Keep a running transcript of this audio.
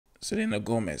Selena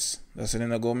Gomez. That's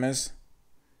Selena Gomez.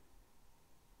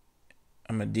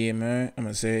 I'm gonna DM her. I'm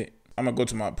gonna say I'm gonna go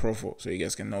to my profile so you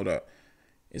guys can know that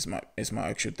it's my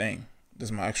actual thing.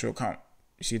 That's my actual account.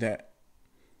 You see that?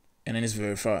 And then it's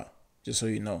verified. Just so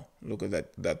you know. Look at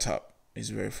that top. It's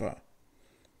verified.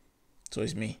 So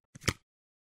it's me.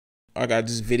 I got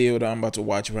this video that I'm about to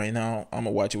watch right now. I'm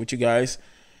gonna watch it with you guys,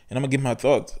 and I'm gonna give my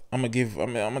thoughts. I'm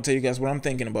gonna tell you guys what I'm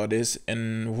thinking about this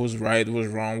and who's right, who's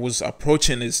wrong, who's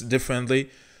approaching this differently,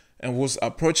 and who's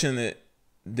approaching it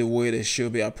the way they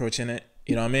should be approaching it.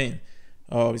 You know what I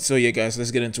mean? So yeah, guys,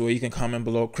 let's get into it. You can comment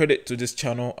below. Credit to this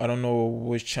channel. I don't know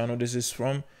which channel this is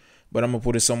from, but I'm gonna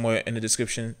put it somewhere in the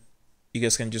description. You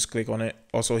guys can just click on it.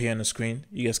 Also here on the screen,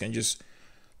 you guys can just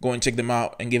go and check them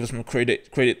out and give us some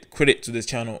credit to this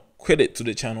channel. Credit to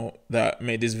the channel that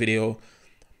made this video.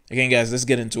 Again, guys, let's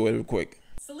get into it real quick.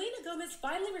 Selena Gomez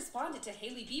finally responded to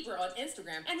Hailey Bieber on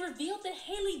Instagram and revealed that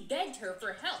Hailey begged her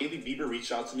for help. Hailey Bieber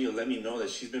reached out to me to let me know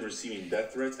that she's been receiving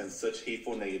death threats and such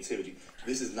hateful negativity.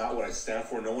 This is not what I stand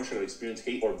for. No one should have experienced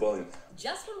hate or bullying.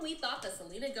 Just when we thought the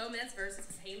Selena Gomez versus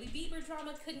Hailey Bieber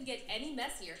drama couldn't get any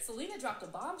messier, Selena dropped a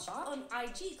bombshell on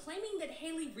IG claiming that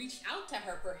Hailey reached out to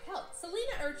her for help.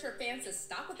 Selena urged her fans to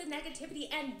stop with the negativity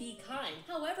and be kind.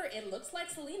 However, it looks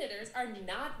like Selenators are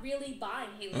not really buying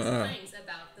Hailey's claims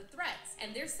about the threats,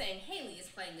 and they're saying Hailey is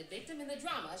playing the victim in the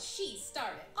drama she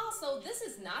started. Also, this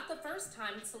is not the first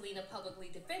time Selena publicly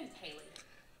defended Hailey.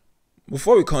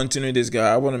 Before we continue this,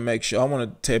 guy, I want to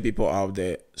tell people out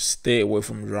there, stay away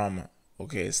from drama.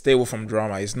 Okay, stay away from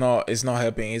drama. It's not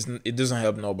helping. It doesn't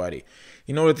help nobody.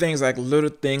 You know, the things like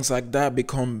little things like that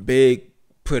become big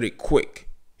pretty quick.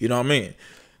 You know what I mean?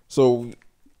 So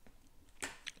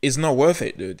it's not worth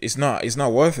it, dude. It's not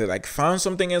worth it. Like, find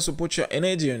something else to put your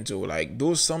energy into. Like,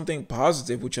 do something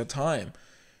positive with your time.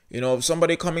 You know, if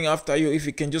somebody coming after you, if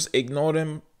you can just ignore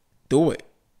them, do it.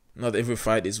 Not every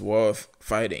fight is worth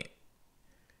fighting.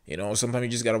 You know, sometimes you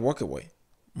just gotta walk away.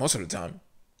 Most of the time.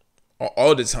 Or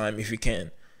all the time if you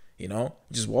can. You know,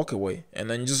 just walk away and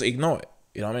then just ignore it.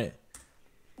 You know what I mean?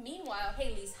 Meanwhile,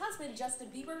 Hailey's husband, Justin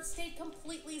Bieber, stayed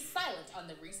completely silent on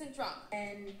the recent drama.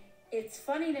 And it's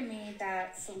funny to me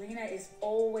that Selena is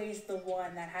always the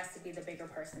one that has to be the bigger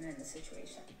person in the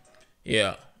situation.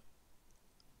 Yeah.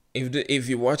 If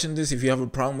you're watching this, if you have a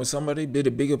problem with somebody, be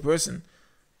the bigger person.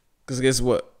 Because guess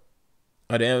what?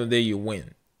 At the end of the day, you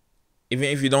win. Even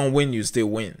if you don't win, you still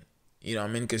win. You know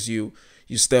what I mean? Because you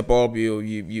step up, you're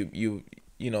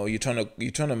trying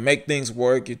to make things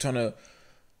work. You're trying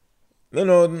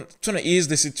to ease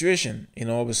the situation. You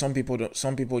know, but some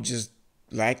people just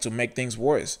like to make things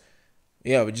worse.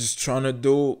 Yeah, but just trying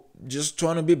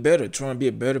to be better, trying to be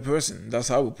a better person. That's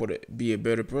how we put it. Be a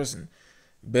better person.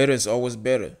 Better is always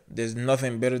better. There's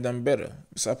nothing better than better.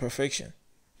 Besides perfection.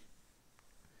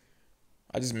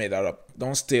 I just made that up.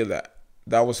 Don't steal that.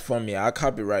 That was from me. I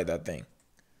copyright that thing.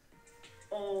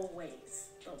 Always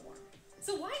the one.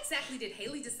 So why exactly did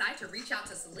Hailey decide to reach out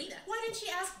to Selena? Why didn't she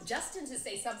ask Justin to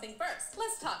say something first?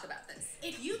 Let's talk about this.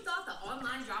 If you thought the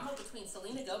online drama between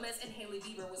Selena Gomez and Hailey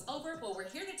Bieber was over, well, we're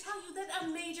here to tell you that a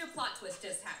major plot twist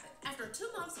just happened. After 2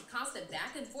 months of constant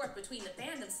back and forth between the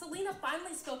fandoms, Selena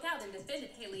finally spoke out and defended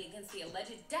Hailey against the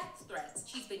alleged death threats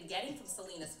she's been getting from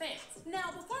Selena's fans. Now,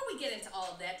 before we get into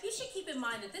all of that, you should keep in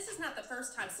mind that this is not the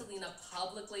first time Selena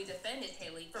publicly defended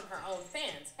Hailey from her own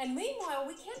fans. And meanwhile,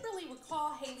 we can't really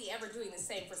recall Hailey ever doing the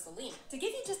same for Selena. To give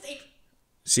you just a...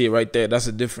 See, right there, that's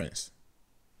a difference.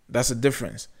 That's a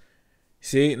difference.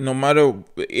 See, no matter,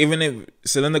 even if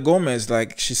Selena Gomez,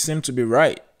 like, she seems to be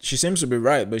right. She seems to be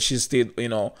right, but she's still,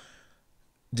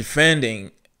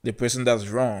 defending the person that's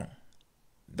wrong.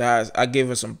 I give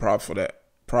her some props for that.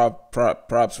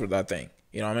 Props for that thing.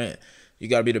 You know what I mean? You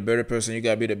gotta be the better person. You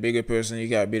gotta be the bigger person. You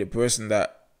gotta be the person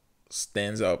that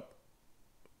stands up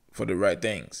for the right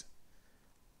things.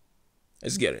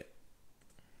 Let's get it.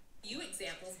 Few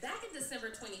examples. Back in December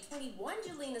 2020, one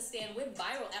Jelena stan went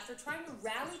viral after trying to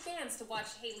rally fans to watch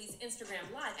Hailey's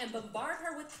Instagram live and bombard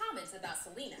her with comments about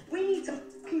Selena. We need to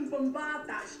fucking bombard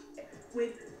that shit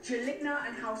with Jelena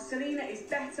and how Selena is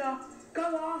better.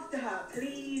 Go after her,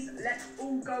 please. Let's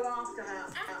all go after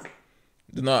her.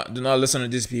 Do not listen to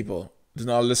these people. Do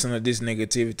not listen to this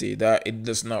negativity. That it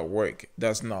does not work.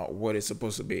 That's not what it's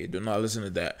supposed to be. Do not listen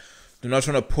to that. Do not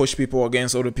try to push people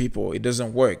against other people. It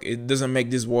doesn't work. It doesn't make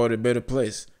this world a better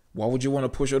place. Why would you want to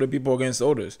push other people against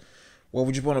others? Why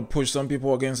would you want to push some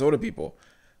people against other people?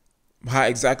 How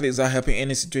exactly is that helping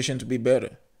any situation to be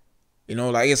better? You know,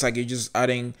 like it's like you're just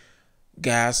adding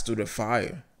gas to the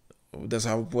fire. That's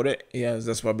how we put it. Yes,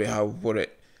 that's probably how we put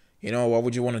it. You know, why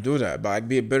would you want to do that? But like,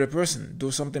 be a better person.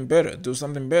 Do something better. Do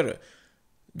something better.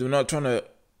 Do not try to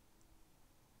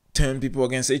turn people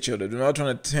against each other. Do not try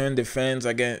to turn the fans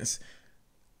against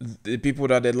the people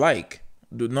that they like.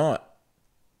 Do not.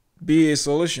 Be a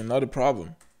solution, not a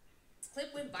problem.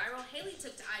 Clip went viral. Hailey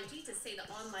took to IG to say the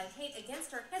online hate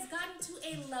against her has gotten to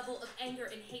a level of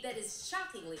anger and hate that is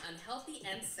shockingly unhealthy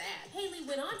and sad. Hailey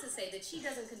went on to say that she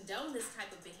doesn't condone this type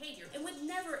of behavior and would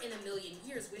never in a million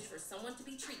years wish for someone to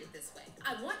be treated this way.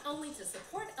 I want only to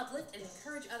support, uplift, and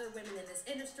encourage other women in this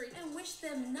industry and wish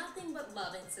them nothing but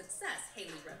love and success,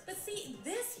 Hailey wrote. But see,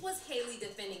 this was Hailey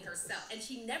defending herself, and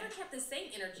she never kept the same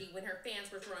energy when her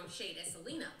fans were throwing shade at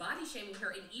Selena, body shaming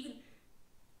her, and even...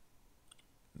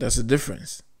 That's a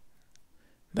difference.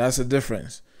 That's a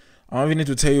difference. I don't even need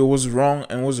to tell you what's wrong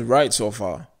and what's right so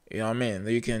far. You know what I mean?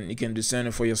 You can discern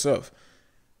it for yourself.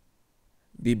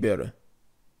 Be better.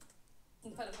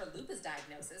 In front of her lupus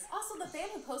diagnosis. Also, the fan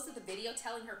who posted the video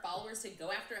telling her followers to go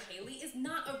after Hailey is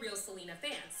not a real Selena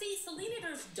fan. See,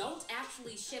 Selenators don't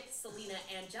actually ship Selena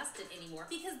and Justin anymore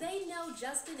because they know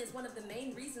Justin is one of the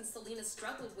main reasons Selena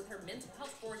struggled with her mental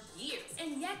health for years.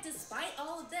 And yet, despite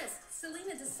all of this,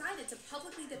 Selena decided to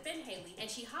publicly defend Hailey, and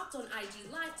she hopped on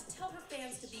IG Live to tell her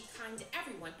fans to be kind to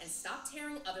everyone and stop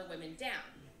tearing other women down.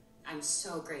 I'm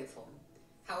so grateful.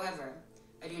 However,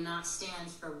 I do not stand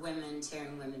for women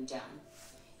tearing women down.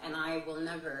 And I will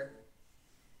never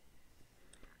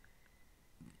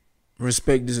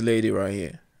respect this lady right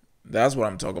here. That's what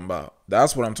I'm talking about.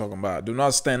 That's what I'm talking about. Do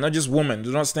not stand, not just women.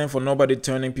 Do not stand for nobody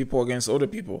turning people against other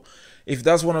people. If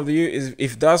that's one of you,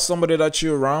 if that's somebody that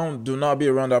you're around, do not be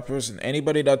around that person.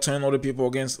 Anybody that turn other people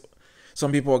against,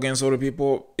 some people against other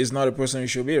people, is not a person you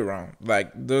should be around.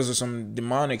 Like, those are some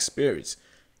demonic spirits.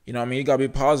 You know what I mean? You gotta be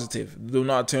positive. Do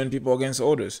not turn people against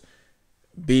others.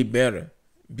 Be better.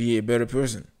 Be a better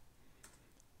person.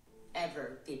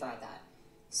 ever be by that.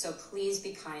 So please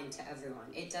be kind to everyone.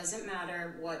 It doesn't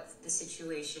matter what the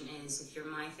situation is. If you're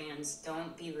my fans,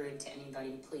 don't be rude to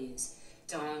anybody, please.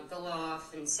 Don't go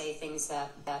off and say things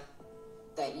that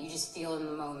you just feel in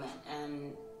the moment.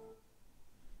 And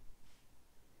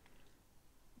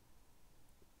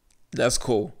that's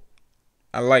cool.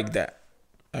 I like that.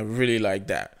 I really like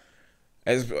that.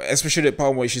 Especially the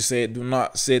part where she said, do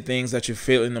not say things that you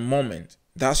feel in the moment.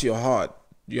 That's your heart.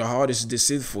 Your heart is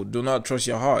deceitful. Do not trust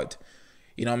your heart.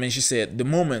 You know what I mean? She said,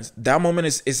 that moment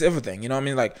is everything. You know what I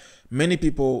mean? Like, many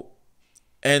people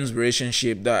end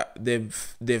relationship that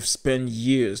they've spent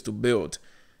years to build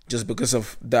just because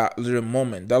of that little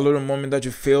moment. That little moment that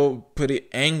you feel pretty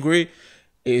angry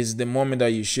is the moment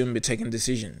that you shouldn't be taking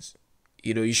decisions.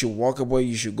 You know, you should walk away.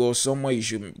 You should go somewhere. You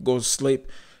should go sleep.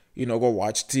 You know, go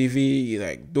watch TV.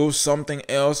 Like, do something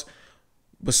else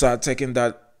besides taking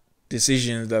that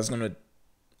decision that's going to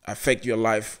affect your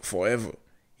life forever.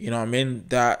 You know what I mean?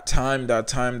 That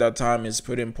time is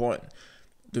pretty important.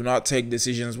 Do not take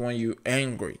decisions when you're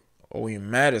angry or when you're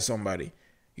mad at somebody.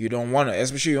 You don't want to.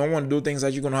 Especially, you don't want to do things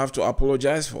that you're going to have to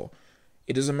apologize for.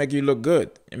 It doesn't make you look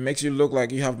good. It makes you look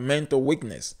like you have mental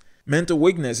weakness. Mental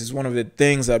weakness is one of the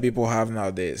things that people have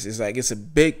nowadays. It's like, it's a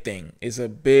big thing. It's a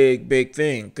big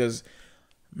thing because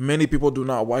many people do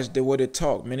not watch the way they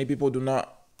talk. Many people do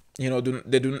not, you know,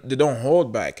 they don't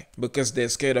hold back because they're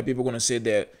scared that people are going to say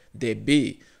that they're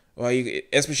B. Or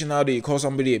especially now that you call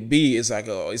somebody a B, it's like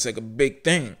a big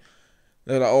thing.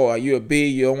 They're like, oh, are you a B?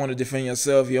 You don't want to defend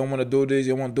yourself. You don't want to do this.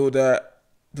 You don't want to do that.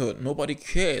 But nobody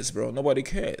cares, bro. Nobody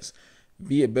cares.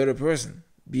 Be a better person.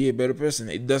 Be a better person.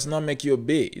 It does not make you a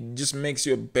B. It just makes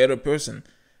you a better person.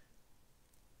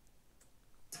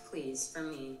 please, for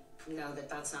me, know that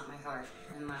that's not my heart.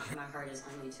 And my heart is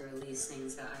only to release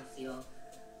things that I feel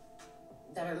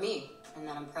that are me and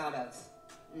that I'm proud of.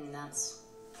 And that's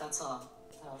all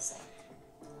that I'll say.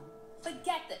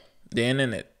 Forget that. The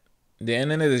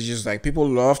internet is just like, people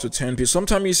love to turn people.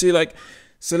 Sometimes you see like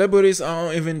celebrities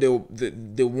aren't even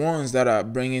the ones that are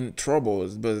bringing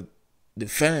troubles, but the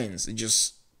fans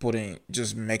just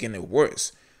making it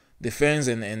worse. The fans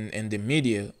and the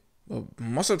media.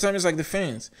 Most of the time it's like the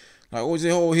fans. Like,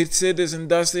 oh, he said this and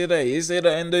that, said that, he said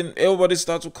that, and then everybody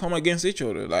starts to come against each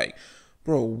other. Like,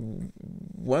 bro,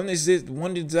 when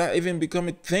did that even become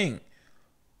a thing?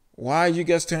 Why are you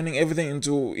guys turning everything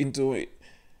into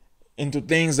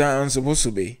things that aren't supposed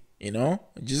to be? You know?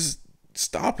 Just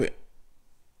stop it.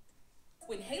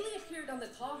 When Hailey appeared on the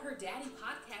Call Her Daddy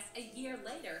podcast a year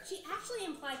later, she actually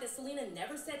implied that Selena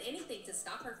never said anything to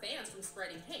stop her fans from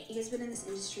spreading hate. He has been in this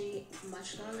industry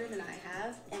much longer than I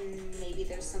have, and maybe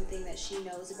there's something that she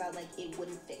knows about, like, it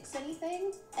wouldn't fix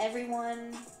anything.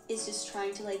 Everyone is just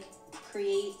trying to, like,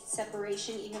 create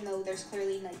separation, even though there's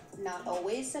clearly, like, not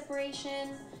always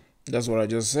separation. That's what I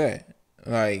just said.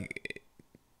 Like,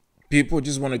 People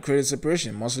just want to create a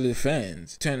separation, mostly the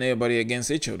fans, turn everybody against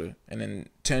each other, and then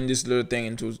turn this little thing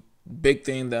into a big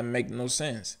thing that make no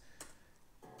sense.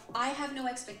 I have no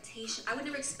expectation. I would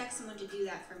never expect someone to do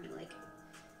that for me. Like,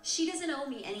 she doesn't owe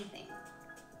me anything.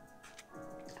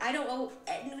 I don't owe,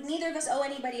 neither of us owe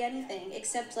anybody anything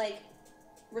except, like,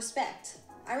 respect.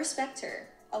 I respect her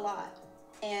a lot.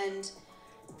 And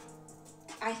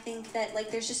I think that, like,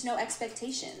 there's just no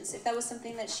expectations. If that was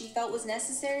something that she felt was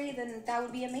necessary, then that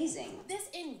would be amazing. This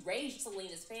enraged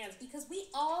Selena's fans because we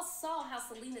all saw how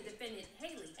Selena defended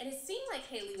Hailey, and it seemed like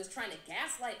Hailey was trying to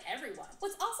gaslight everyone.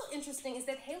 What's also interesting is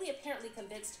that Hailey apparently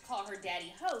convinced to call her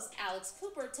daddy host, Alex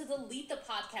Cooper, to delete the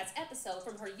podcast episode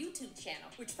from her YouTube channel,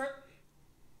 which for...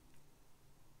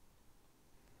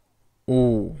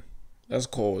 Ooh, that's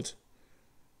cold.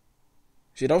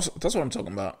 See, that's what I'm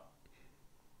talking about.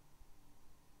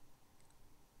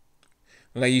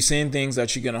 Like, you're saying things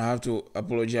that you're gonna have to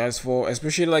apologize for,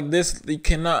 especially like this. You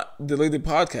cannot delete the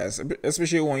podcast,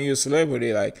 especially when you're a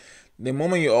celebrity. Like, the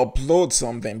moment you upload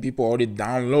something, people are already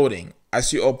downloading.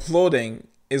 As you're uploading,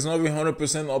 it's not even 100%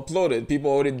 uploaded.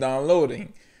 People are already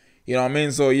downloading. You know what I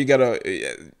mean? So you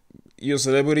gotta, you're a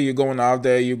celebrity. You're going out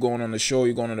there. You're going on the show.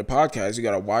 You're going on the podcast. You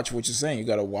gotta watch what you're saying. You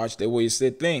gotta watch the way you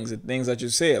say things, the things that you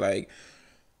say. Like,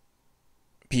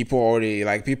 people already,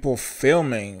 like, people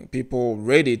filming, people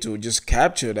ready to just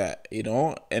capture that, you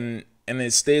know, and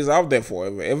it stays out there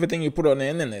forever. Everything you put on the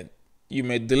internet, you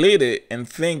may delete it and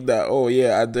think that, oh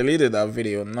yeah, I deleted that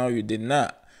video. No, you did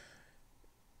not.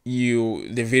 The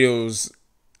video's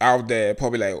out there,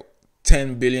 probably like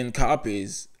 10 billion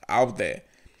copies out there.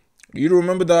 You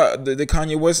remember the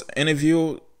Kanye West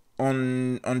interview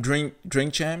on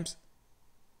Drink Champs?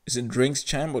 Is it Drinks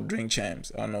Champ or Drink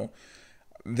Champs? I don't know.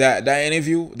 That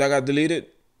interview that got deleted,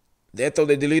 they thought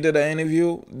they deleted the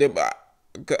interview.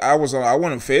 I went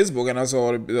on Facebook and I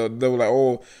saw they were like,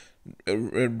 oh,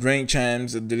 Drink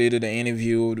Champs deleted the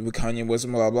interview with Kanye West,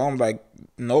 blah blah. I'm like,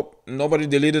 nope, nobody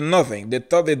deleted nothing. They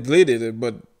thought they deleted it,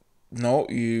 but no,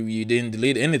 you didn't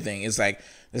delete anything. It's like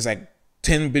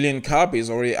 10 billion copies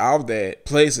already out there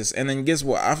places. And then guess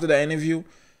what? After that interview,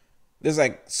 there's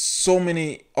like so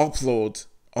many uploads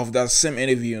of that same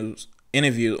interview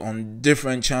on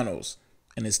different channels,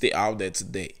 and it's still out there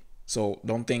today. So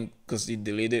don't think because you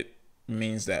deleted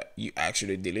means that you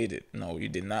actually deleted. No, you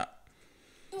did not.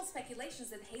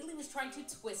 Speculations that Hailey was trying to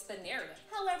twist the narrative.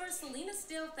 However, Selena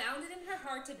still found it in her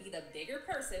heart to be the bigger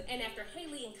person, and after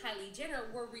Hailey and Kylie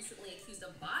Jenner were recently accused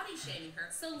of body shaming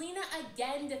her, Selena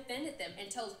again defended them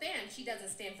and told fans she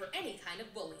doesn't stand for any kind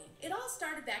of bullying. It all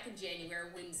started back in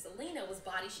January when Selena was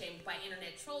body shamed by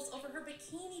internet trolls over her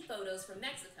bikini photos from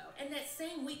Mexico, and that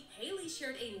same week Hailey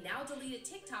shared a now deleted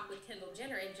TikTok with Kendall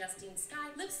Jenner and Justine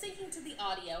Skye lip syncing to the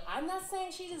audio. I'm not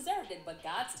saying she deserved it, but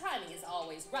God's timing is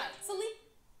always right. Selena.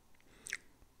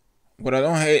 What I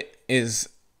don't hate is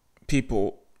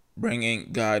people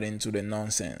bringing God into the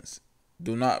nonsense.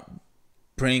 Do not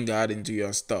bring God into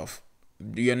your stuff.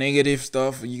 Your negative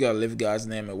stuff, you gotta leave God's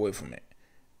name away from it.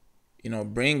 You know,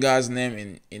 bring God's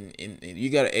name in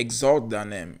you gotta exalt that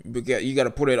name. You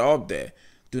gotta put it out there.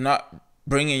 Do not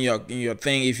bring in your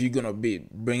thing if you're gonna be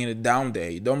bringing it down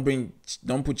there.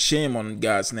 Don't put shame on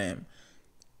God's name.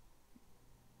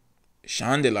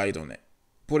 Shine the light on it.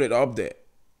 Put it up there,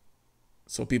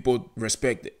 so people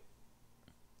respect it.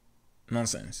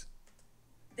 Nonsense.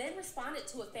 Then responded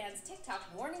to a fan's TikTok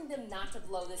warning them not to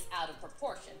blow this out of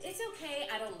proportion. It's okay,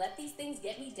 I don't let these things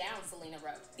get me down, Selena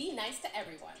wrote. Be nice to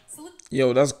everyone.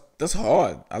 Yo, that's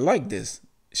hard. I like this.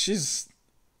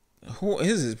 Who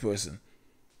is this person?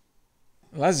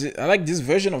 I like this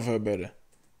version of her better.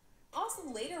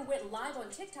 Also later went live on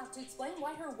TikTok to explain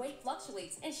why her weight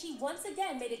fluctuates, and she once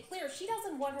again made it clear she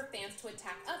doesn't want her fans to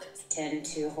attack others. Tend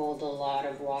to hold a lot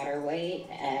of water weight,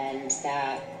 and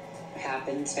that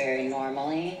happens very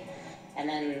normally. And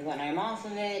then when I'm off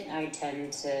of it, I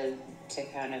tend to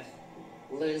kind of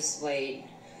lose weight.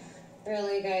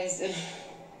 Really, guys,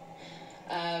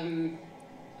 I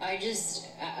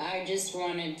just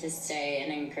wanted to say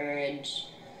and encourage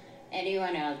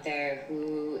anyone out there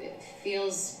who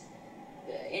feels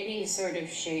any sort of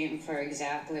shame for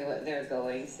exactly what they're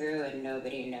going through and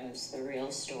nobody knows the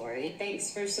real story.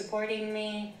 Thanks for supporting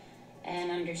me and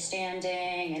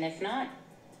understanding, and if not,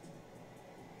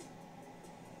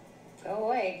 go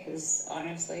away, because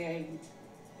honestly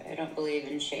I don't believe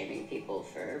in shaming people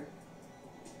for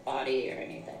body or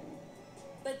anything.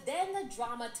 But then the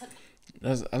drama took...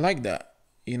 I like that.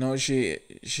 You know,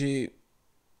 she's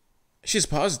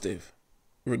positive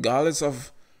regardless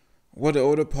of what the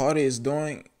other party is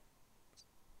doing.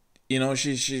 You know,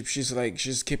 she's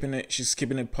keeping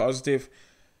it positive.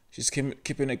 She's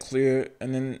keeping it clear,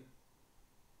 and then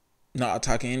not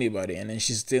attacking anybody, and then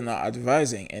she's still not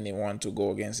advising anyone to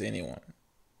go against anyone.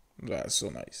 That's so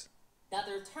nice.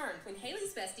 Another turn when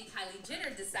Hailey's bestie Kylie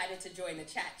Jenner decided to join the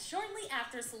chat shortly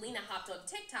after Selena hopped on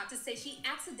TikTok to say she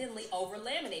accidentally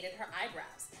over-laminated her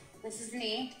eyebrows. This is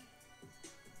me.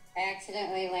 I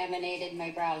accidentally laminated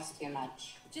my brows too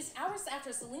much. Just hours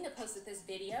after Selena posted this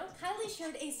video, Kylie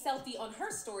shared a selfie on her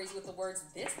stories with the words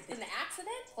 "this" in the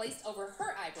accident placed over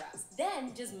her eyebrows.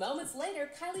 Then, just moments later,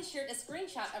 Kylie shared a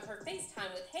screenshot of her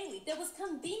FaceTime with Hailey that was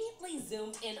conveniently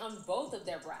zoomed in on both of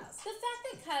their brows. The fact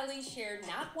that Kylie shared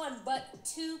not one but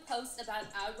two posts about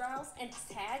eyebrows and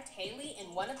tagged Hailey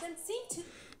in one of them seemed to...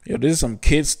 Yo, this is some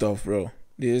kid stuff, bro.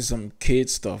 This is some kid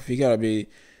stuff. You gotta be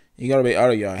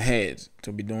out of your head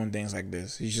to be doing things like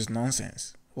this. It's just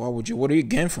nonsense. What do you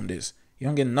gain from this? You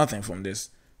don't get nothing from this.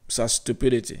 Such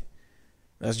stupidity.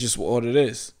 That's just what it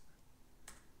is.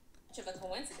 Of a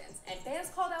coincidence, and fans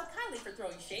called out Kylie for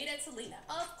throwing shade at Selena.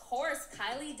 Of course,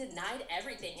 Kylie denied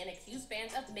everything and accused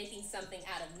fans of making something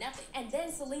out of nothing. And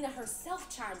then Selena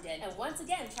herself chimed in and once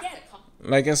again tried to call.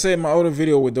 Like I said in my other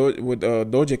video with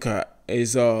Doja Cat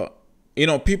is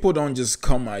people don't just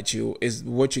come at you. It's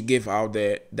what you give out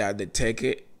there that they take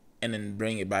it and then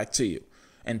bring it back to you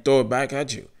and throw it back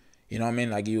at you. You know what I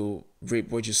mean? Like you reap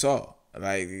what you saw.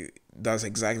 Like that's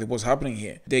exactly what's happening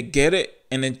here. They get it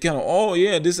and then kind of, oh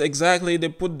yeah, this exactly, they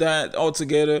put that all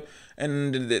together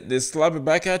and they slap it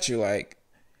back at you like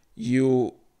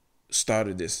you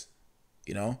started this,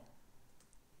 you know?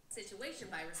 Situation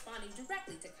by responding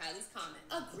directly to Kylie's comment.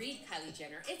 Agreed, Kylie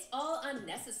Jenner. It's all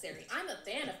unnecessary. I'm a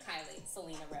fan of Kylie,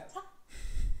 Selena wrote.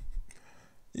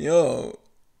 Yo,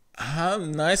 how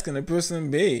nice can a person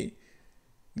be?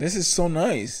 This is so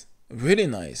nice. Really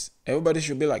nice. Everybody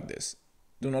should be like this.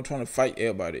 Do not try to fight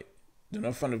everybody. Do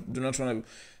not try to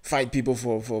fight people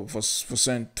for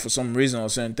some reason or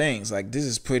certain things. Like this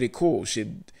is pretty cool.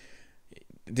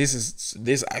 This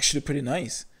is actually pretty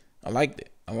nice. I liked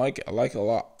it. I like it a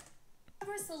lot.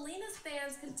 However, Selena's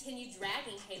fans continue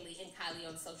dragging Hailey and Kylie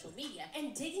on social media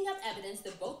and digging up evidence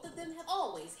that both of them have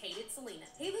always hated Selena.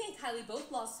 Hailey and Kylie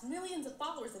both lost millions of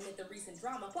followers amid the recent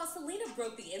drama, while Selena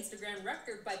broke the Instagram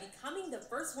record by becoming the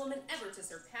first woman ever to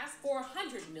surpass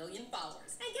 400 million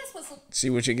followers. And guess what?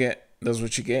 See what you get. That's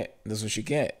what you get. That's what you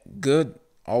get. Good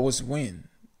always win.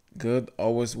 Good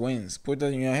always wins. Put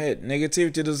that in your head.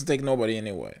 Negativity doesn't take nobody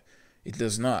anywhere. It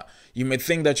does not. You may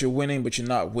think that you're winning, but you're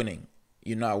not winning.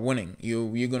 You're not winning.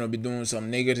 You're gonna be doing some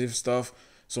negative stuff,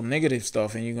 and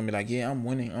you're gonna be like, yeah, I'm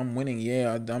winning.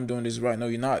 Yeah, I'm doing this right. No,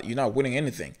 you're not. You're not winning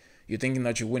anything. You're thinking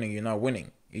that you're winning. You're not winning.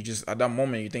 You just at that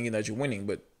moment you're thinking that you're winning,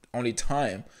 but only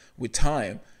with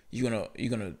time, you're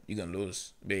gonna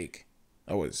lose big.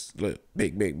 Always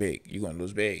big. You're gonna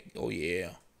lose big. Oh yeah.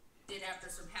 Did after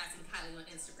surpassing Kylie on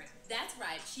Instagram. That's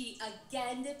right, she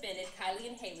again defended Kylie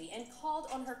and Hailey and called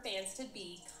on her fans to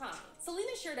be kind.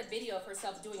 Selena shared a video of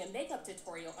herself doing a makeup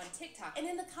tutorial on TikTok, and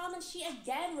in the comments she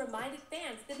again reminded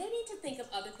fans that they need to think of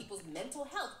other people's mental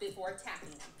health before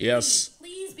attacking them. Yes.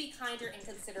 Please be kinder and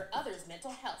consider others'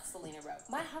 mental health, Selena wrote.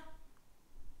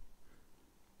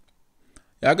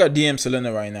 I got DM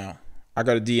Selena right now. I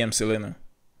got a DM Selena.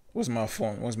 Where's my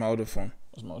phone? Where's my other phone?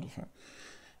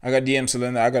 I got DM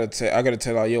Selena. I gotta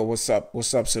tell her, yo, what's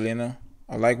up, Selena?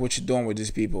 I like what you're doing with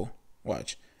these people.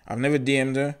 Watch. I've never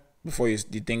DM'd her before. You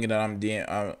thinking that I'm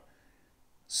DM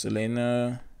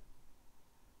Selena.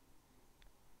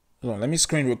 Hold on, let me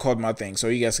screen record my thing so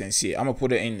you guys can see it. I'm gonna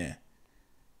put it in there.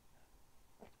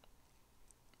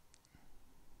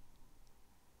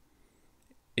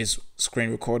 It's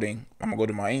screen recording. I'm gonna go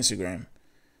to my Instagram.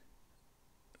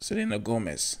 Selena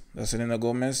Gomez. That's Selena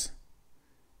Gomez.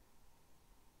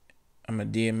 I'm gonna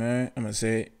DM her. I'm gonna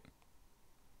say,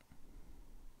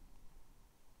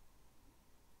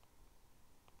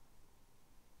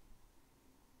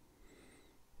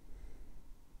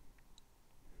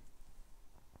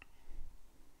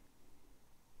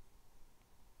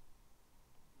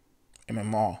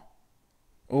 MMR.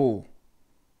 Oh.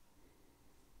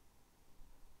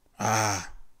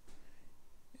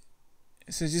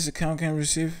 It says this account can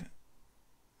receive.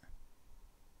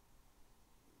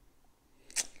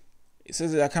 It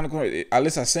says that I kind of, at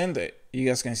least I send it. You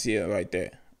guys can see it right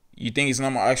there. You think it's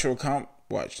not my actual account?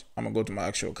 Watch. I'm gonna go to my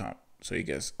actual account. So you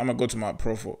guys, I'm gonna go to my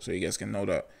profile so you guys can know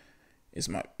that it's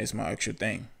my actual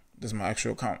thing. This is my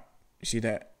actual account. You see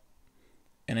that?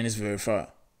 And then it's verified.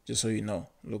 Just so you know.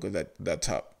 Look at that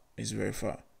top. It's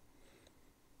verified.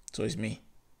 So it's me.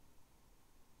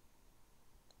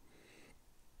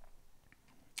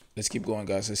 Let's keep going,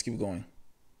 guys. Let's keep going.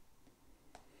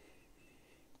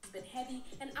 Been heavy,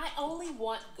 and I only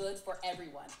want good for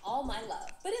everyone. All my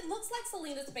love. But it looks like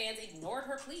Selena's fans ignored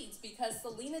her pleas because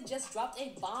Selena just dropped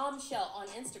a bombshell on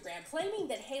Instagram claiming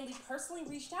that Hailey personally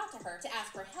reached out to her to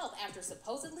ask for help after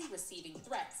supposedly receiving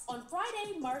threats. On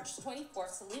Friday, March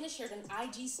 24th, Selena shared an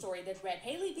IG story that read,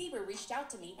 "Hailey Bieber reached out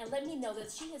to me and let me know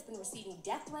that she has been receiving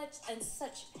death threats and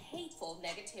such hateful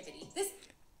negativity."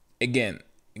 Again,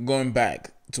 going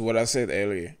back to what I said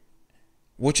earlier,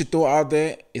 what you throw out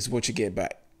there is what you get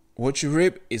back. What you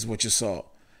rip is what you saw.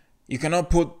 You cannot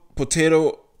put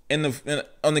potato on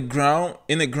the ground,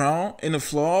 in the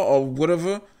floor or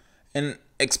whatever, and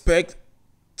expect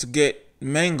to get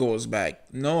mangoes back.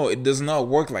 No, it does not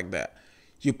work like that.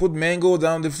 You put mango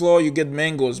down the floor, you get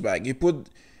mangoes back. You put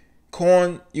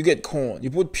corn, you get corn. You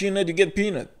put peanut, you get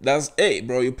peanut. That's it,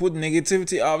 bro. You put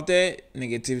negativity out there,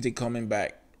 negativity coming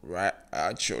back right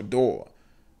at your door.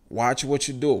 Watch what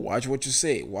you do. Watch what you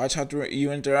say. Watch how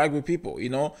you interact with people. You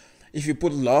know, if you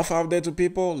put love out there to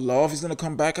people, love is gonna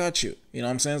come back at you. You know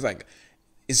what I'm saying? It's like,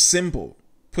 it's simple,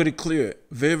 pretty clear,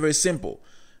 very, very simple.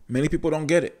 Many people don't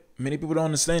get it. Many people don't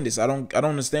understand this. I don't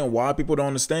understand why people don't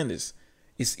understand this.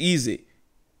 It's easy.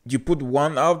 You put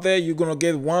one out there, you're gonna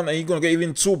get one, and you're gonna get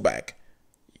even two back.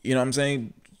 You know what I'm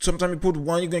saying? Sometimes you put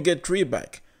one, you're gonna get three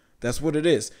back. That's what it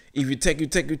is. If you take,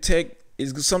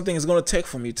 it's something is gonna take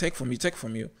from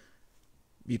you.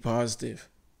 Be positive.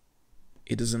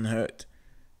 It doesn't hurt.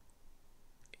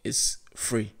 It's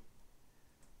free.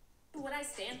 What I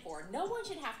stand for. No one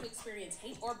should have to experience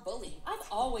hate or bullying. I've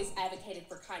always advocated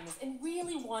for kindness and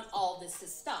really want all this to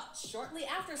stop. Shortly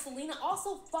after, Selena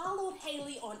also followed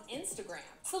Hailey on Instagram.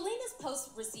 Selena's post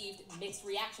received mixed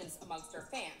reactions amongst her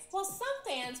fans. While some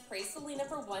fans praised Selena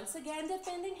for once again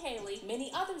defending Hailey,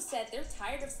 many others said they're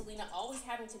tired of Selena always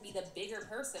having to be the bigger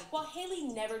person, while Hailey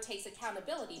never takes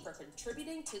accountability for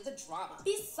contributing to the drama.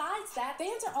 Besides that,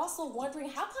 fans are also wondering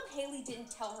how come Hailey didn't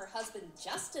tell her husband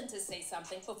Justin to say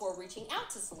something before reaching out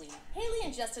to Selena. Hailey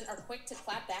and Justin are quick to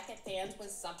clap back at fans when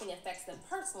something affects them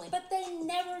personally, but they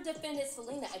never defended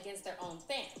Selena against their own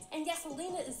fans. And yet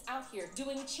Selena is out here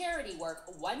doing charity work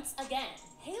once again.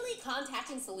 Hailey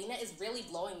contacting Selena is really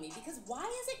blowing me because why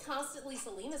is it constantly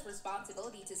Selena's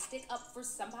responsibility to stick up for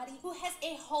somebody who has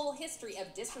a whole history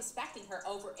of disrespecting her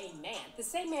over a man? The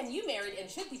same man you married and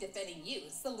should be defending you.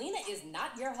 Selena is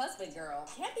not your husband, girl.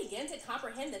 Can't begin to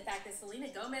comprehend the fact that Selena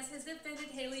Gomez has defended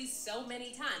Hailey so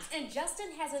many times, and Justin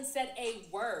hasn't said a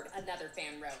word, another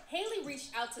fan wrote. Hailey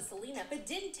reached out to Selena but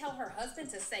didn't tell her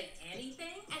husband to say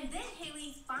anything, and then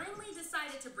Hailey finally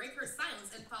decided to break her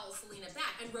silence and follow Selena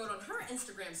back and wrote on her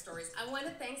Instagram stories, "I want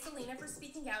to thank Selena for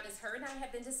speaking out as her and I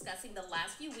have been discussing the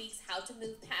last few weeks how to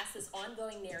move past this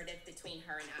ongoing narrative between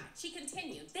her and I." She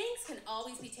continued, "Things can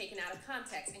always be taken out of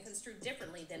context and construed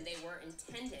differently than they were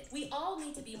intended. We all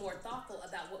need to be more thoughtful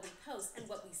about what we post and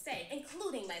what we say,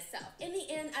 including myself. In the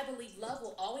end, I believe love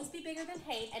will always be bigger than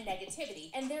hate and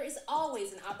negativity, and there is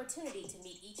always an opportunity to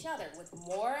meet each other with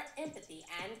more empathy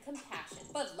and compassion."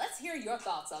 But let's hear your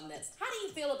thoughts on this. How do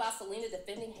you feel about Selena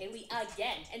defending Hailey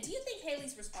again? And do you think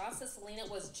Hailey's response to Selena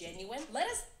was genuine? Let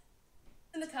us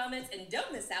in the comments and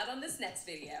don't miss out on this next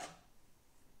video.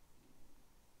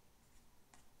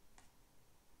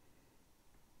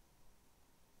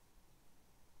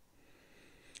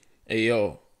 Hey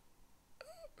yo,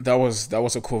 that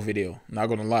was a cool video. Not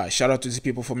gonna lie. Shout out to these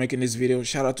people for making this video.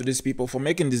 Shout out to these people for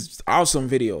making this awesome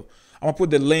video. I'm gonna put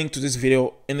the link to this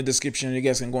video in the description. You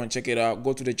guys can go and check it out.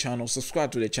 Go to the channel,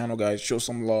 subscribe to the channel, guys. Show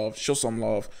some love. Show some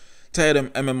love. Tell them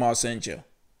MMR sent you.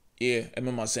 Yeah,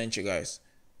 MMR sent you, guys.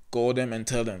 Go them and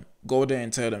tell them. Go there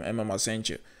and tell them MMR sent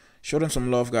you. Show them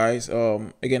some love, guys.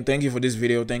 Again, thank you for this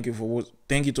video. Thank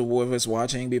you to whoever's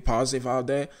watching. Be positive out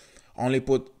there. Only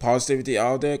put positivity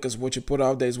out there, because what you put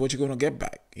out there is what you're gonna get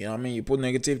back. You know what I mean? You put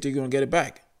negativity, you're gonna get it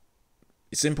back.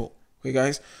 It's simple. Okay,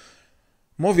 guys.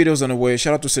 More videos on the way.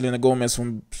 Shout out to Selena Gomez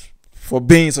for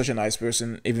being such a nice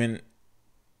person, even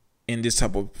in this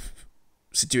type of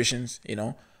situations. You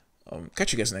know.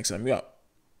 Catch you guys next time. Yeah.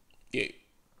 Yeah.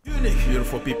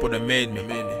 Beautiful people that made me.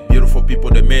 Beautiful people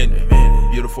that made me.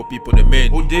 Beautiful people that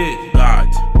made me. Who did? God.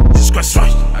 Jesus Christ.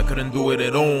 I couldn't do it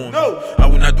at all. No. I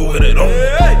would not do it at all.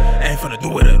 I ain't finna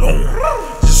do it at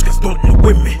all. Jesus Christ don't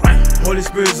with me. Holy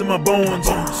Spirit's in my bones.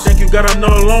 Thank you, God, I'm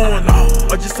not alone.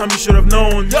 All this time you should have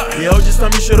known. Yeah, all this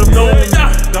time you should have known.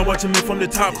 God watching me from the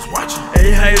top.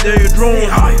 Hey, how you done your drone?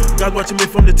 God watching me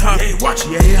from the top.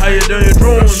 Yeah, how you done your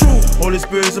drone? Holy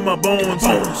Spirit's in my bones.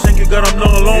 Thank you, God, I'm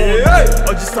not alone.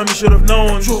 All this time you should have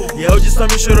known. Yeah, all this time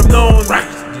you should have known.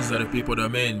 These are the people that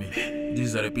made me.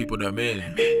 These are the people that made me.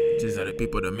 These are the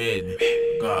people that made me.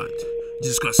 God.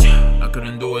 Just cause I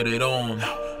couldn't do it at all.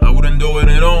 I wouldn't do it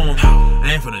at all.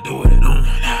 I ain't finna do it at all.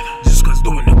 Just cause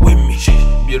doing it with me.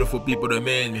 Beautiful people that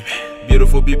made me.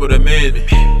 Beautiful people that made me.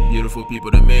 Beautiful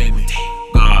people that made me.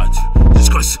 God, Jesus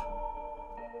Christ.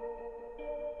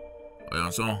 Olha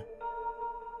um som.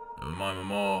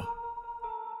 Maman.